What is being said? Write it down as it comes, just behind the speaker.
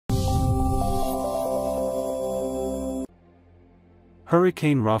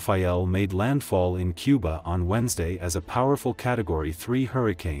Hurricane Rafael made landfall in Cuba on Wednesday as a powerful Category 3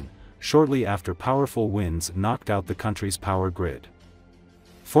 hurricane, shortly after powerful winds knocked out the country's power grid.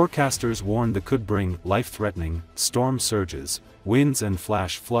 Forecasters warned it could bring life-threatening storm surges, winds and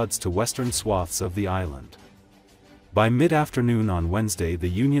flash floods to western swaths of the island. By mid-afternoon on Wednesday, the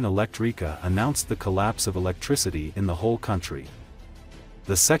Union Electrica announced the collapse of electricity in the whole country.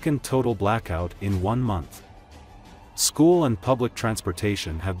 The second total blackout in 1 month. School and public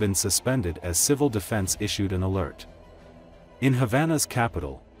transportation have been suspended as civil defense issued an alert. In Havana's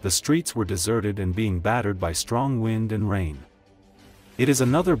capital, the streets were deserted and being battered by strong wind and rain. It is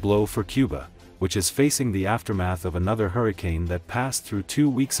another blow for Cuba, which is facing the aftermath of another hurricane that passed through 2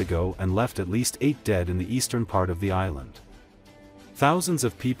 weeks ago and left at least 8 dead in the eastern part of the island. Thousands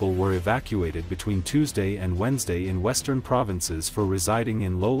of people were evacuated between Tuesday and Wednesday in western provinces for residing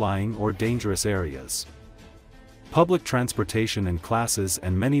in low-lying or dangerous areas. Public transportation and classes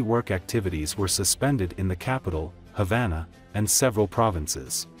and many work activities were suspended in the capital, Havana, and several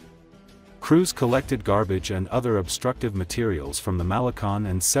provinces. Crews collected garbage and other obstructive materials from the Malecon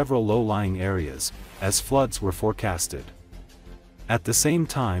and several low-lying areas, as floods were forecasted. At the same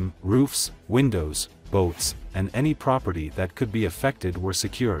time, roofs, windows, boats, and any property that could be affected were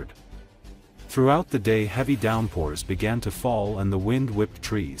secured. Throughout the day, heavy downpours began to fall and the wind whipped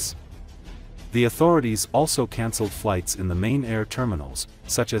trees. The authorities also cancelled flights in the main air terminals,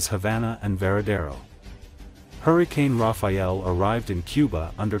 such as Havana and Varadero. Hurricane Rafael arrived in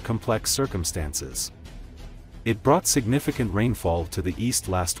Cuba under complex circumstances. It brought significant rainfall to the east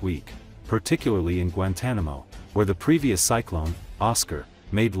last week, particularly in Guantánamo, where the previous cyclone, Oscar,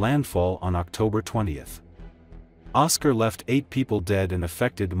 made landfall on October 20th. Oscar left 8 people dead and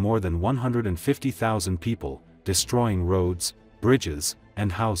affected more than 150,000 people, destroying roads, bridges,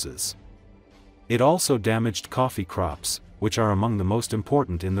 and houses. It also damaged coffee crops, which are among the most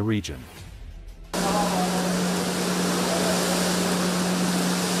important in the region.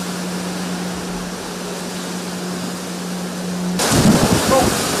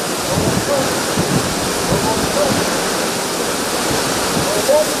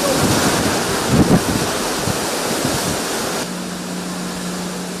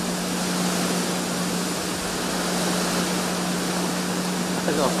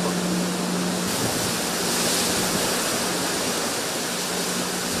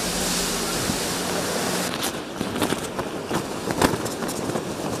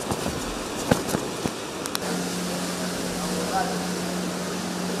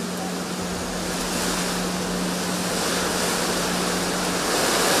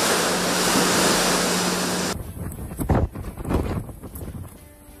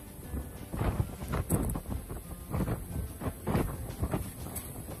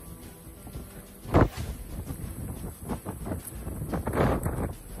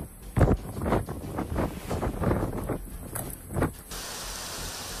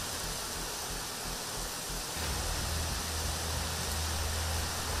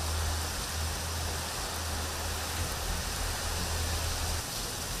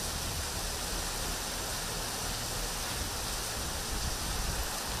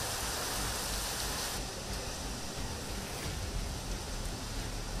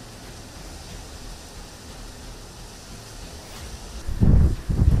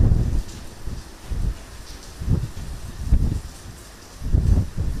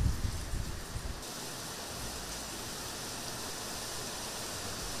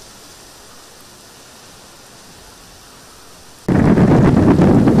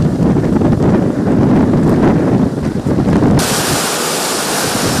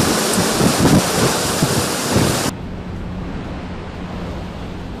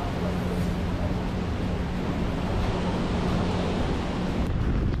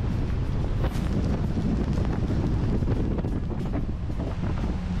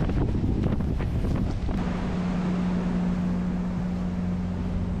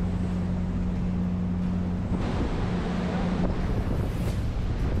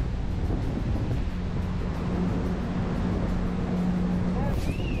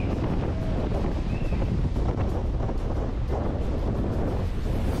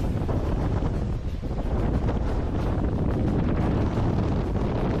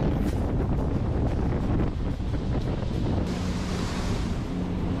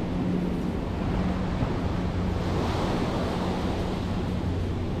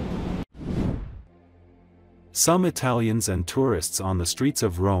 Some Italians and tourists on the streets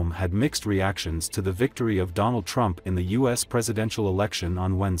of Rome had mixed reactions to the victory of Donald Trump in the U.S. presidential election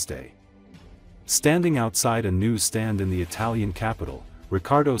on Wednesday. Standing outside a newsstand in the Italian capital,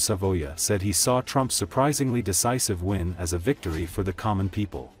 Ricardo Savoia, said he saw Trump's surprisingly decisive win as a victory for the common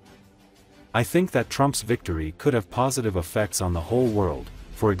people. "I think that Trump's victory could have positive effects on the whole world,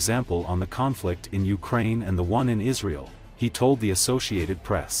 for example on the conflict in Ukraine and the one in Israel," he told the Associated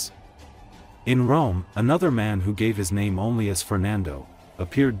Press. In Rome, another man who gave his name only as Fernando,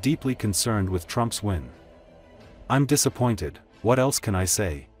 appeared deeply concerned with Trump's win. "I'm disappointed, what else can I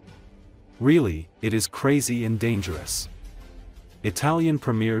say? Really, it is crazy and dangerous." Italian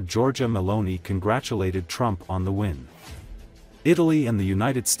Premier Giorgia Meloni congratulated Trump on the win. "Italy and the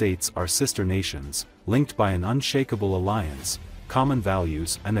United States are sister nations, linked by an unshakable alliance, common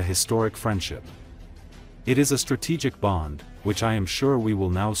values and a historic friendship. It is a strategic bond, which I am sure we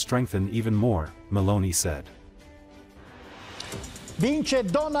will now strengthen even more," Meloni said. Vince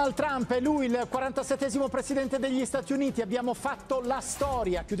Donald Trump, è lui il 47esimo presidente degli Stati Uniti. "Abbiamo fatto la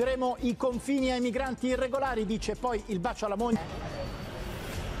storia, chiuderemo i confini ai migranti irregolari", dice poi il bacio alla moglie.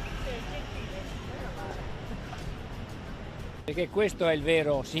 Perché questo è il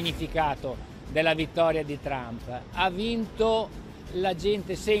vero significato della vittoria di Trump. Ha vinto la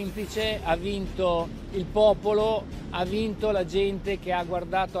gente semplice, ha vinto il popolo, ha vinto la gente che ha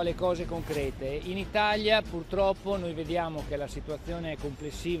guardato alle cose concrete. In Italia purtroppo noi vediamo che la situazione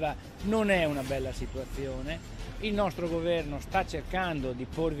complessiva non è una bella situazione. Il nostro governo sta cercando di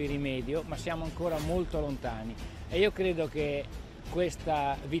porvi rimedio, ma siamo ancora molto lontani. E io credo che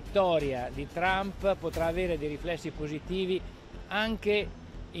questa vittoria di Trump potrà avere dei riflessi positivi anche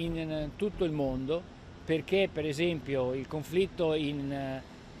in tutto il mondo, perché per esempio il conflitto in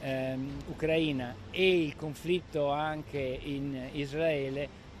Ucraina e il conflitto anche in Israele,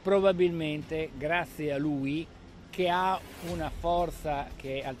 probabilmente grazie a lui, che ha una forza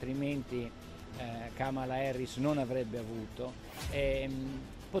che altrimenti Kamala Harris non avrebbe avuto,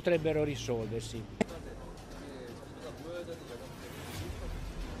 potrebbero risolversi.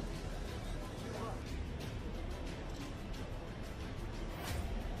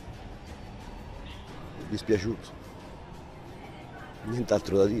 Dispiaciuto,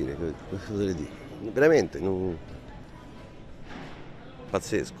 nient'altro da dire, cosa potrei dire? Veramente,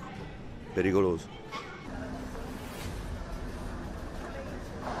 pazzesco, pericoloso.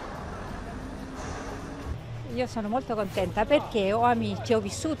 Io sono molto contenta perché ho amici, ho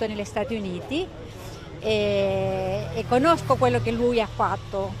vissuto negli Stati Uniti e conosco quello che lui ha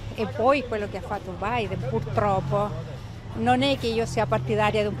fatto e poi quello che ha fatto Biden, purtroppo. Non è che io sia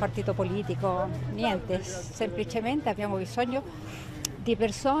partidaria di un partito politico, niente, semplicemente abbiamo bisogno di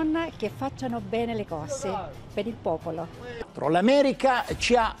persone che facciano bene le cose per il popolo. L'America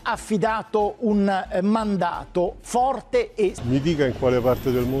ci ha affidato un mandato forte e... Mi dica in quale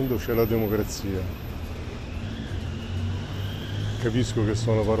parte del mondo c'è la democrazia. Capisco che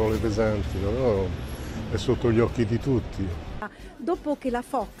sono parole pesanti, però è sotto gli occhi di tutti. Dopo che la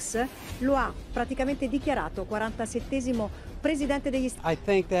Fox lo ha praticamente dichiarato 47esimo presidente degli Stati Uniti. I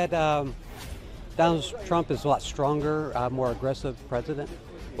think that Donald Trump is a lot stronger, more aggressive president,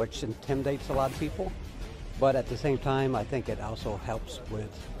 which intimidates a lot of people. But at the same time, I think it also helps with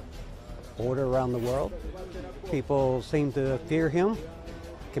order around the world. People seem to fear him.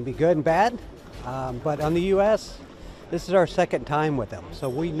 It can be good and bad. But on the U.S., this is our second time with him, so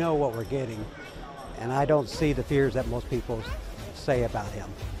we know what we're getting. And I don't see the fears that most people say about him.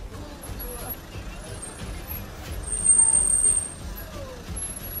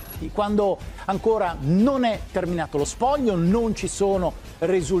 Quando ancora non è terminato lo spoglio, non ci sono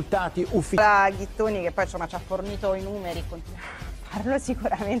risultati ufficiali. Ghittoni, che poi insomma ci ha fornito i numeri, continua a farlo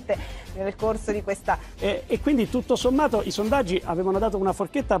sicuramente nel corso di questa... E quindi tutto sommato i sondaggi avevano dato una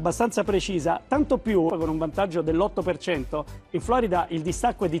forchetta abbastanza precisa, tanto più con un vantaggio dell'8%. In Florida il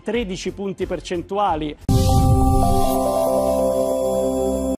distacco è di 13 punti percentuali.